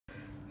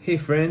Hey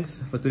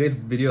friends, for today's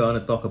video I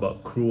want to talk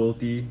about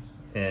cruelty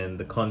and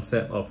the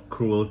concept of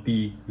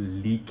cruelty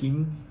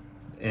leaking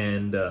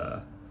and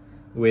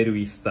where do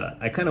we start?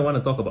 I kind of want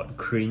to talk about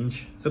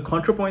cringe. So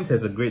ContraPoints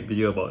has a great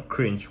video about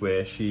cringe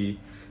where she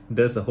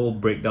does a whole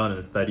breakdown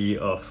and study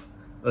of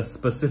a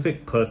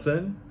specific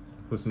person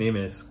whose name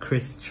is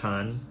Chris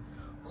Chan,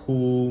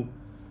 who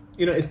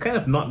is kind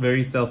of not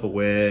very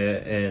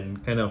self-aware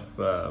and kind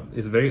of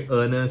is very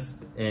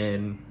earnest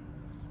and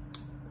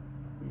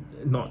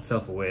not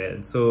self-aware,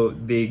 and so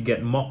they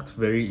get mocked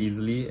very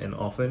easily and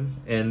often,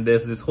 and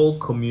there's this whole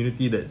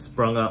community that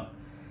sprung up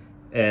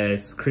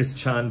as Chris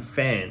Chan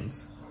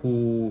fans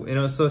who,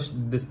 so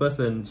this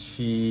person,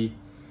 she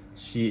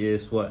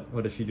is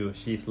what does she do?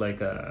 She's like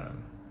a,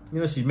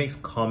 she makes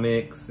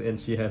comics and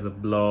she has a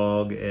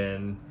blog,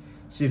 and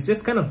she's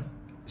just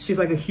she's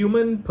like a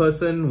human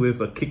person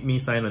with a kick me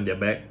sign on their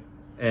back,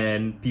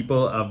 and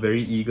people are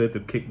very eager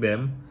to kick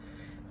them.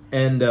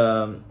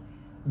 And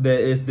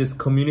there is this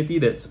community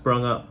that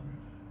sprung up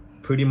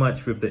pretty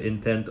much with the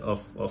intent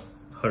of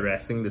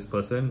harassing this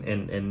person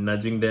and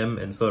nudging them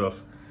and sort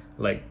of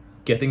like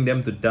getting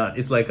them to dart.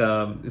 It's like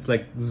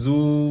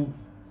zoo.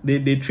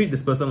 They treat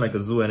this person like a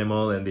zoo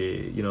animal, and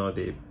they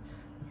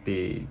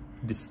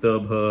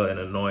disturb her and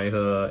annoy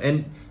her,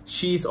 and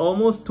she's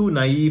almost too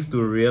naive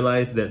to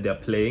realize that they're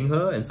playing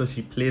her, and so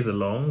she plays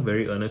along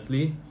very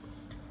earnestly.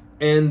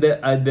 And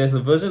there's a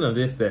version of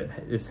this that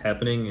is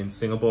happening in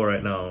Singapore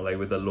right now, like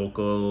with a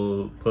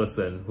local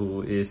person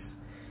who is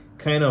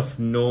kind of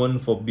known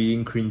for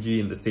being cringy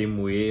in the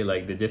same way,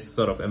 like they're just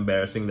sort of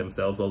embarrassing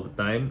themselves all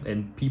the time,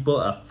 and people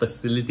are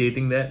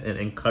facilitating that and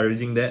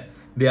encouraging that.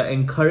 They are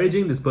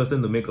encouraging this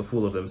person to make a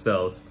fool of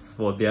themselves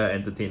for their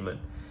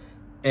entertainment.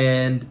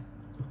 And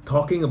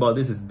talking about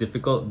this is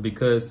difficult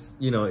because,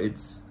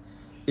 it's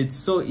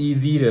so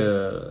easy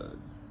to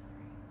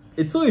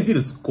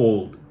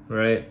scold,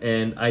 right?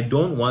 And I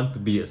don't want to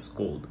be a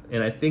scold.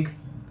 And I think,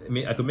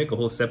 I could make a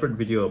whole separate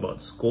video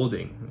about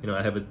scolding.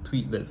 I have a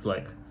tweet that's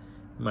like,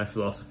 my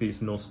philosophy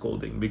is no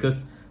scolding,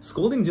 because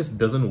scolding just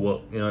doesn't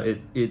work.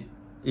 It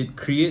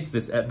creates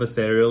this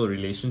adversarial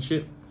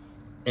relationship,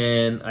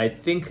 and I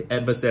think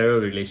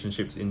adversarial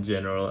relationships in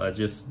general are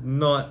just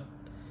not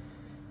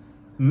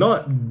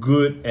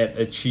good at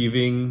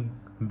achieving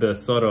the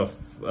sort of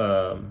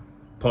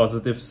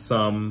positive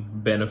sum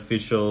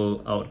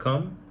beneficial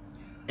outcome.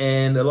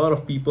 And a lot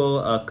of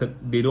people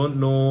they don't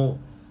know,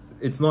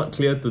 it's not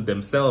clear to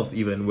themselves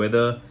even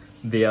whether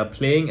they are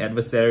playing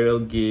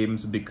adversarial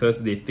games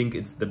because they think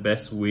it's the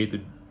best way to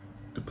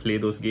play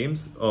those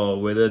games,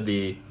 or whether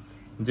they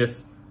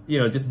just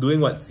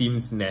doing what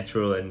seems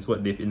natural and it's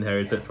what they've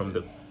inherited from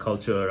the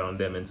culture around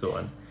them and so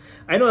on.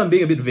 I know I'm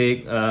being a bit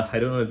vague. I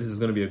don't know if this is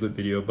going to be a good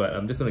video, but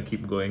I'm just going to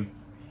keep going.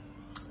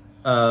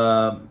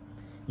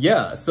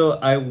 Yeah, so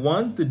I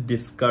want to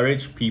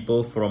discourage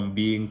people from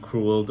being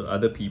cruel to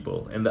other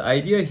people. And the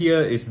idea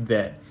here is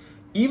that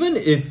even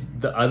if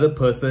the other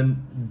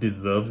person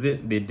deserves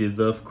it, they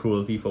deserve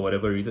cruelty for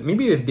whatever reason.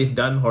 Maybe if they've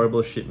done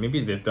horrible shit,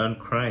 maybe they've done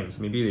crimes,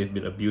 maybe they've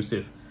been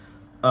abusive.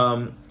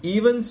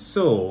 Even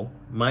so,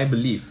 my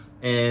belief,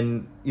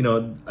 and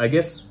I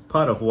guess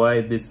part of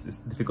why this is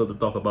difficult to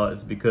talk about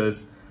is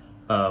because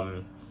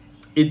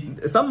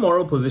some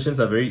moral positions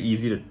are very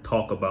easy to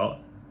talk about.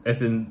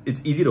 As in,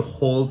 it's easy to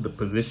hold the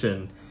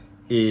position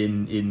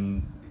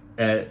in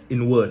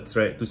words,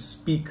 right? To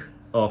speak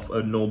of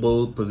a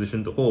noble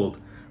position to hold.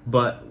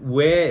 But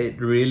where it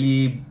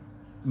really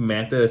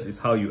matters is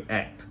how you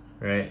act,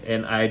 right?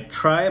 And I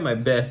try my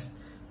best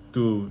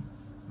to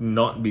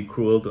not be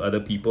cruel to other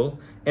people.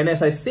 And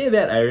as I say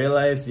that, I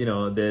realize,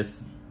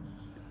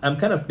 I'm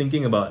kind of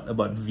thinking about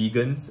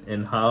vegans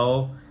and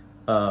how,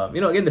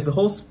 again, there's a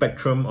whole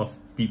spectrum of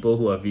people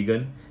who are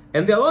vegan.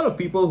 And there are a lot of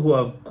people who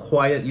are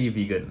quietly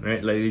vegan,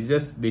 right? Like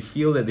they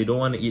feel that they don't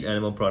want to eat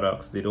animal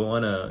products. They don't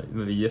want to,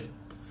 they just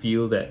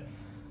feel that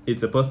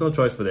it's a personal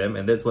choice for them,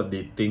 and that's what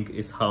they think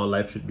is how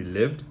life should be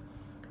lived.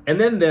 And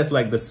then there's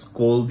like the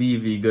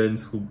scoldy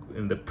vegans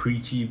and the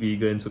preachy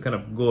vegans who kind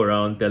of go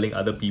around telling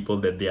other people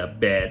that they are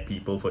bad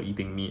people for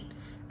eating meat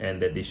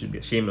and that they should be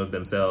ashamed of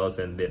themselves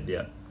and that they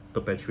are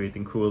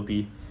perpetuating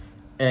cruelty.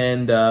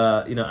 And,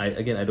 I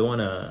don't want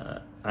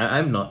to,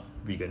 I'm not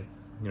vegan,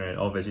 right?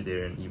 Or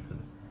vegetarian even.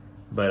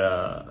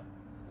 But,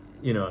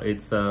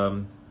 it's,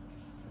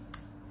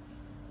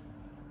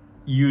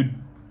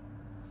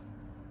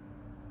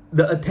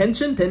 the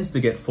attention tends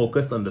to get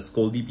focused on the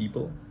scoldy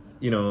people,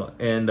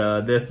 and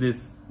there's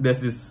this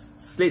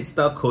Slate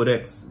Star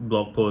Codex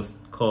blog post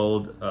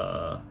called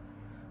The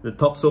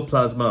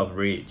Toxoplasma of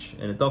Rage,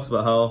 and it talks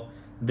about how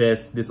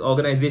there's this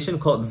organization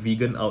called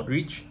Vegan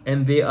Outreach,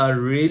 and they are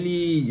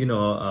really,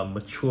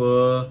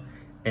 mature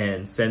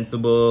and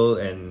sensible,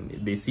 and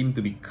they seem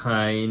to be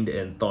kind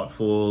and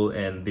thoughtful,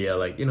 and they are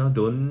like,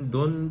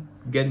 don't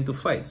get into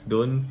fights,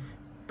 don't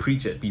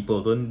preach at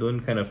people, don't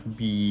kind of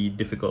be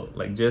difficult,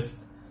 like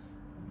just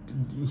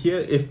here,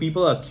 if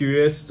people are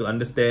curious to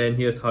understand,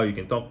 here's how you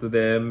can talk to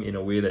them in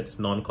a way that's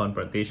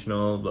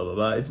non-confrontational, blah blah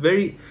blah. It's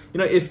very,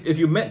 if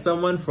you met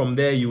someone from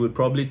there, you would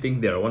probably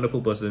think they're a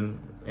wonderful person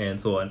and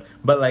so on.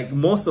 But like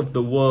most of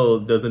the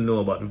world doesn't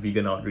know about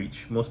vegan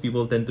outreach. Most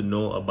people tend to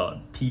know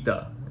about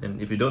PETA.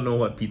 And if you don't know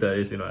what PETA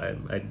is, you know,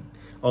 I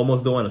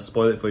almost don't want to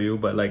spoil it for you,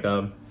 but like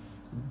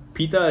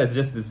PETA is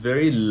just this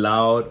very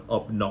loud,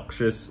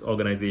 obnoxious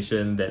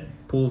organization that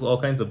pulls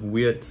all kinds of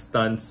weird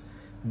stunts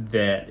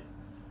that,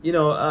 you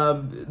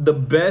know, the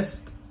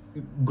best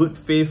good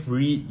faith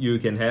read you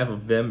can have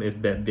of them is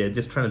that they're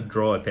just trying to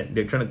draw attention.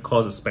 They're trying to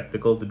cause a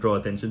spectacle to draw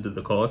attention to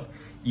the cause,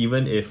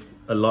 even if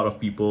a lot of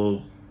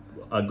people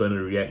are going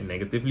to react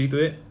negatively to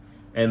it.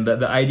 And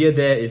the idea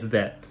there is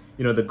that,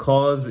 you know, the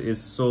cause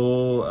is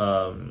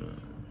so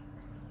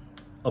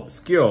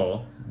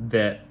obscure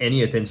that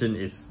any attention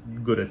is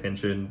good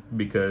attention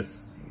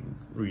because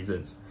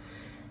reasons.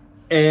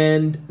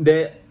 And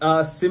there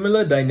are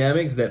similar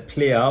dynamics that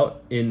play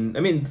out in,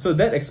 I mean, so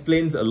that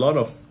explains a lot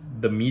of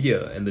the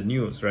media and the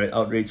news, right?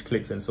 Outrage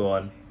clicks and so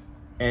on.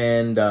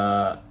 And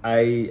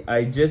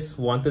I just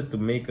wanted to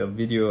make a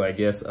video, I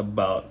guess,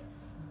 about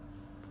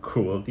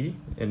cruelty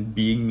and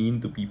being mean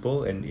to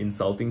people and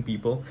insulting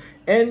people.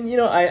 And, you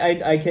know,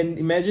 I can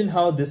imagine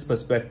how this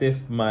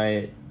perspective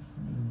might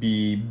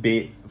be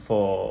bait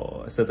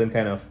for a certain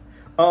kind of,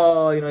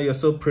 oh, you know, you're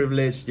so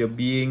privileged, you're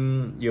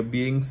being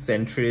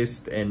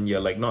centrist and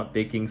you're like not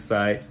taking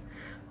sides.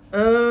 I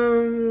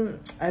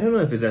don't know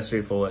if it's that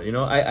straightforward. You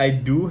know, I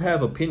do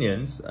have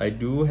opinions. I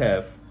do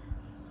have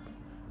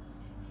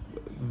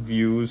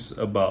views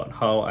about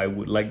how I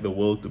would like the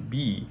world to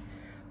be.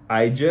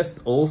 I just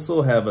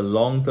also have a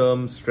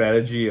long-term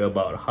strategy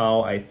about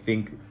how I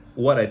think,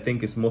 what I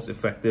think is most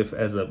effective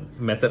as a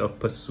method of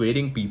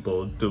persuading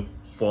people to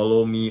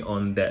follow me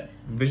on that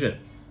vision,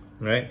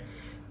 right?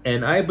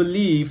 And I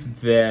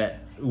believe that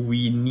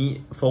we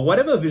need, for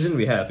whatever vision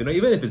we have, you know,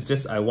 even if it's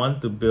just I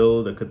want to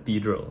build a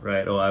cathedral,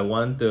 right? Or I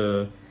want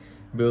to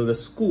build a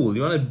school,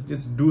 you want to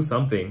just do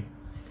something.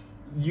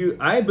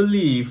 I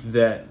believe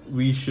that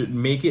we should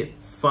make it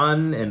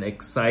fun and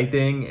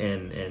exciting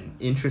and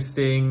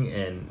interesting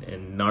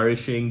and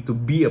nourishing to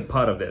be a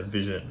part of that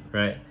vision,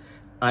 right?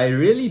 I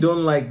really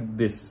don't like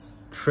this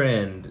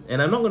trend,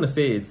 and I'm not going to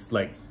say it's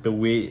like the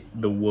way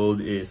the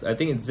world is. I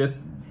think it's just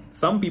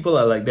some people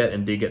are like that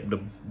and they get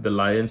the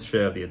lion's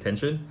share of the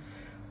attention.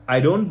 I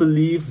don't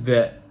believe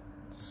that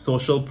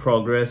social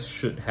progress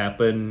should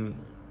happen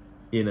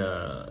in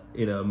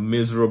a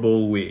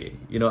miserable way.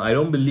 You know, I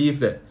don't believe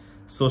that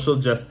social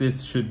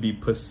justice should be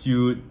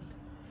pursued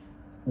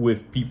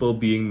with people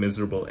being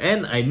miserable.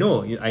 And I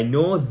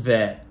know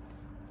that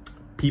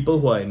people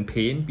who are in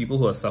pain, people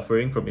who are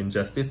suffering from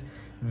injustice,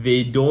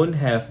 they don't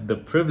have the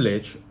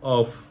privilege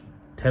of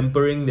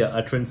tempering their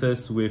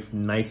utterances with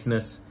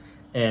niceness.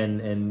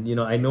 And you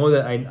know, I know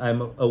that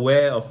I'm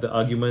aware of the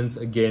arguments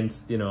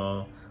against, you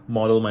know,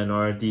 model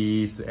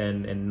minorities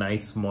and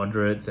nice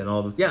moderates and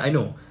all this. Yeah, I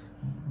know.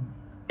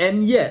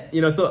 And yet,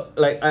 you know, so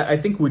like I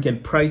think we can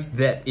price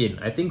that in.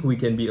 I think we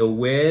can be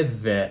aware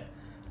that,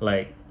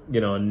 like, you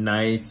know,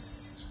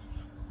 nice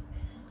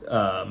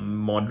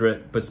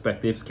moderate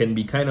perspectives can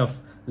be kind of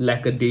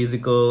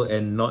lackadaisical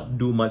and not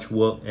do much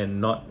work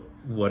and not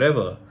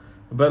whatever.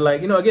 But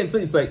like, you know, again, so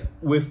it's like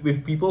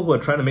with people who are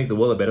trying to make the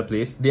world a better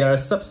place, they are a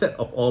subset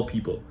of all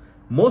people.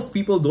 Most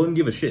people don't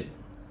give a shit.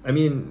 I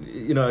mean,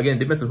 you know, again, it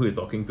depends on who you're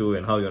talking to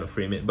and how you want to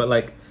frame it. But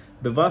like,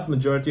 the vast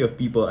majority of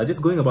people are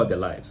just going about their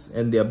lives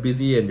and they're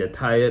busy and they're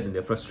tired and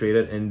they're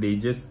frustrated and they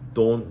just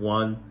don't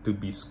want to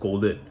be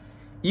scolded.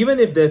 Even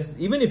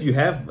if you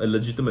have a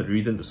legitimate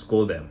reason to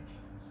scold them,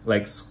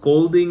 like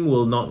scolding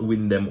will not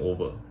win them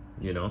over,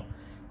 you know?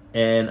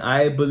 And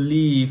I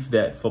believe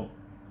that for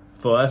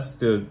us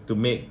to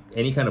make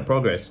any kind of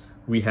progress,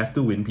 we have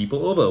to win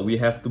people over. We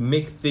have to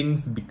make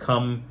things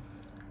become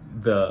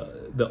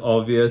the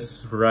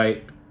obvious,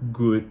 right,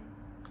 good,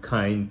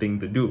 kind thing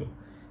to do.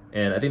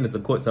 And I think there's a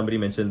quote somebody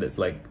mentioned that's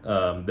like,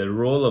 the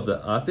role of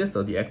the artist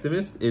or the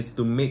activist is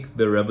to make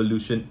the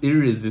revolution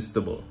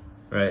irresistible,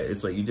 right?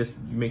 It's like you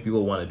make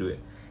people want to do it.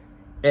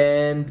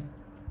 And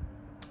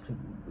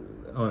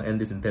I want to end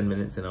this in 10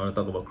 minutes and I want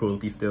to talk about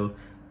cruelty still.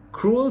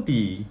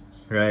 Cruelty,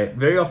 right?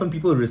 Very often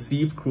people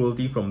receive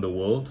cruelty from the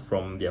world,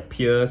 from their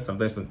peers,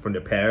 sometimes from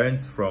their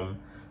parents, from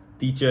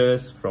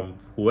teachers, from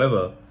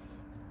whoever.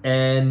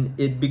 And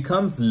it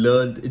becomes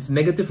learned, it's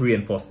negative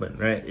reinforcement,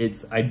 right?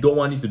 It's, I don't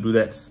want you to do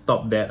that,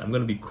 stop that, I'm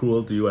going to be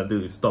cruel to you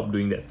until you stop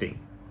doing that thing.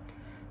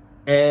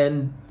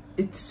 And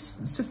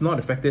it's just not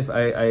effective.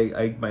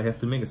 I might have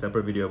to make a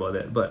separate video about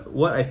that. But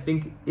what I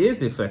think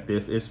is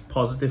effective is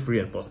positive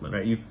reinforcement,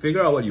 right? You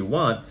figure out what you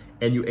want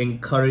and you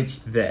encourage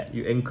that.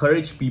 You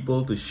encourage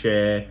people to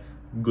share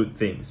good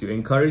things. You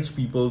encourage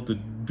people to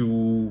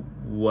do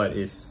what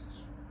is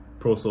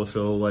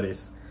pro-social, what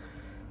is,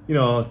 you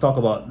know, talk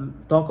about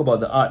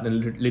the art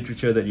and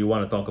literature that you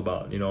want to talk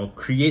about, you know,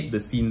 create the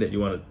scene that you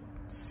want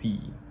to see,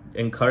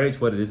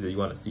 encourage what it is that you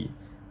want to see.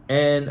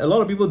 And a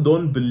lot of people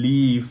don't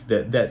believe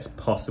that that's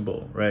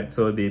possible, right?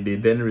 So they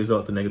then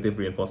resort to negative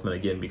reinforcement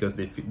again because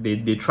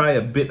they try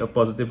a bit of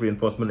positive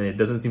reinforcement and it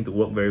doesn't seem to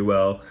work very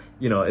well.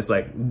 You know, it's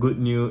like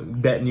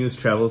bad news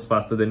travels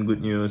faster than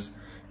good news.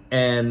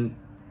 And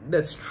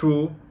that's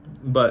true,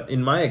 but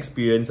in my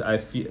experience, I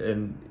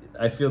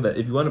feel that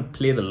if you want to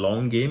play the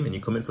long game and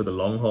you commit for the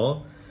long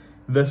haul,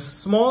 the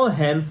small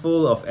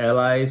handful of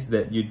allies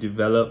that you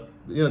develop,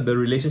 you know, the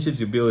relationships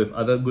you build with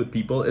other good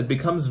people, it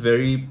becomes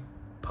very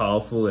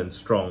powerful and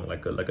strong,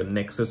 like a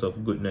nexus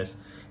of goodness.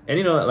 And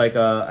you know, like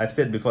I've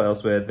said before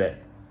elsewhere, that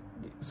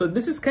so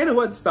this is kind of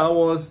what Star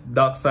Wars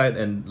dark side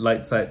and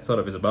light side sort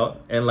of is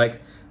about. And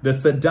like the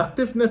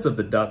seductiveness of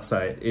the dark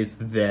side is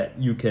that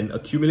you can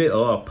accumulate a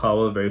lot of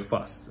power very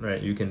fast,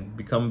 right? You can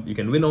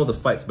win all the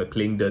fights by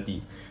playing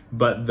dirty.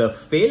 But the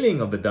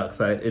failing of the dark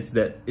side is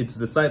that it's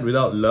the side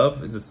without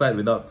love, it's the side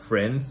without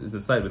friends, it's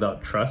the side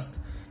without trust.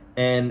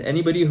 And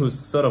anybody who's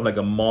sort of like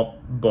a mob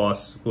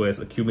boss who has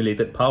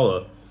accumulated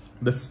power,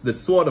 the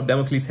sword of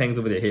Damocles hangs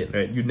over their head,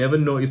 right? You never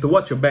know, you have to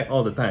watch your back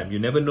all the time. You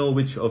never know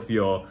which of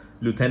your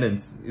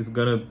lieutenants is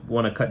gonna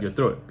want to cut your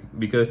throat,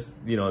 because,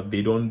 you know,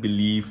 they don't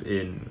believe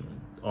in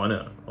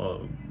honor or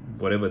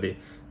whatever.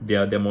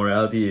 Their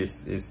morality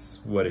is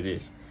what it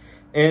is.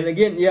 And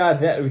again, yeah,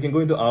 that we can go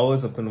into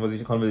hours of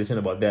conversation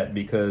about that,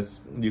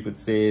 because you could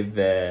say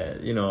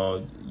that, you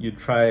know, you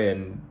try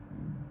and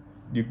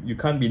you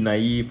can't be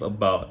naive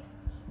about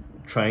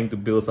trying to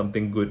build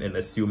something good and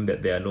assume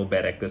that there are no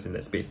bad actors in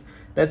that space.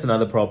 That's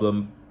another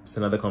problem. It's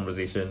another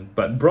conversation.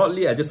 But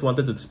broadly, I just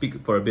wanted to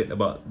speak for a bit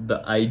about the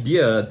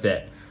idea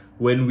that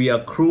when we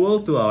are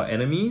cruel to our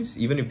enemies,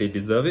 even if they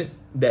deserve it,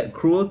 that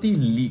cruelty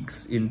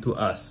leaks into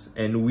us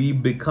and we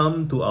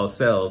become to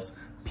ourselves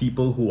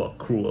people who are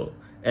cruel.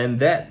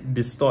 And that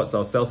distorts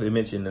our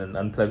self-image in an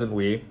unpleasant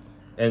way.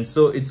 And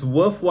so it's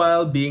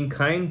worthwhile being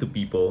kind to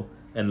people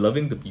and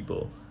loving to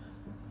people.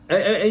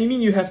 I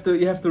mean, you have to,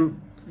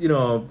 you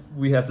know,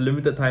 we have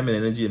limited time and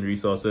energy and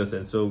resources,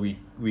 and so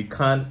we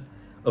can't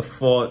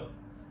afford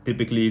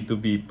typically to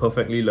be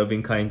perfectly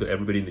loving, kind to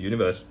everybody in the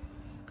universe.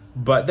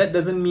 But that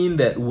doesn't mean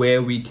that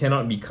where we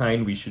cannot be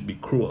kind, we should be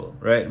cruel,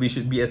 right? We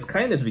should be as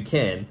kind as we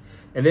can.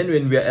 And then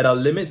when we're at our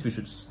limits, we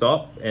should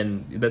stop.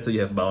 And that's how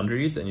you have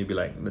boundaries, and you'll be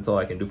like, that's all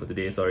I can do for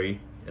today, sorry.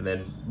 And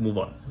then move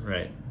on,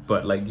 right?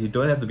 But like, you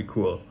don't have to be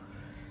cruel.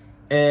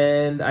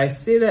 And I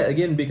say that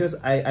again because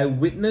I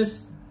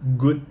witnessed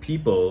good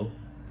people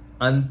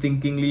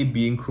unthinkingly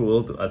being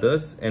cruel to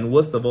others, and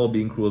worst of all,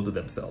 being cruel to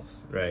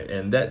themselves, right?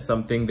 And that's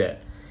something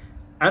that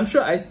I'm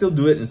sure I still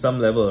do it in some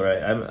level,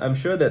 right? I'm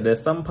sure that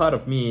there's some part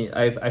of me,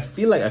 I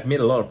feel like I've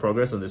made a lot of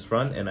progress on this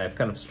front, and I've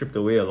kind of stripped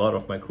away a lot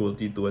of my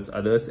cruelty towards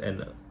others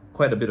and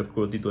quite a bit of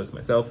cruelty towards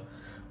myself.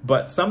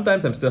 But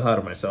sometimes I'm still hard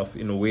on myself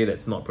in a way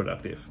that's not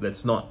productive,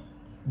 that's not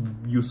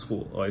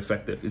useful or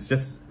effective. It's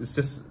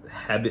just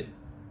habit,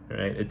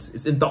 right?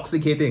 It's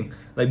intoxicating.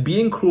 Like,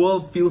 being cruel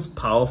feels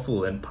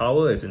powerful, and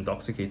power is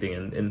intoxicating.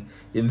 And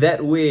in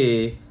that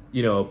way,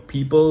 you know,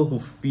 people who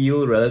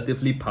feel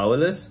relatively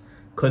powerless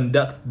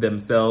conduct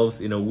themselves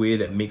in a way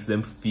that makes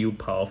them feel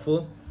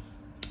powerful.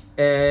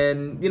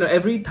 And, you know,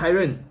 every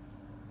tyrant,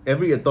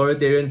 every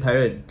authoritarian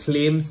tyrant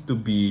claims to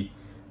be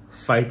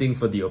fighting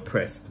for the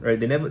oppressed, right?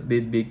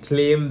 They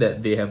claim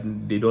that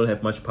they don't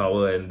have much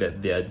power and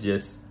that they are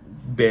just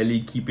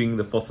barely keeping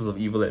the forces of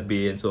evil at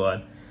bay and so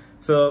on.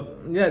 So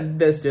yeah,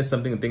 that's just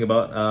something to think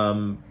about.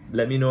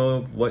 Let me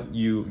know what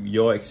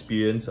your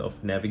experience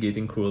of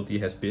navigating cruelty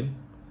has been,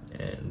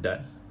 and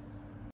that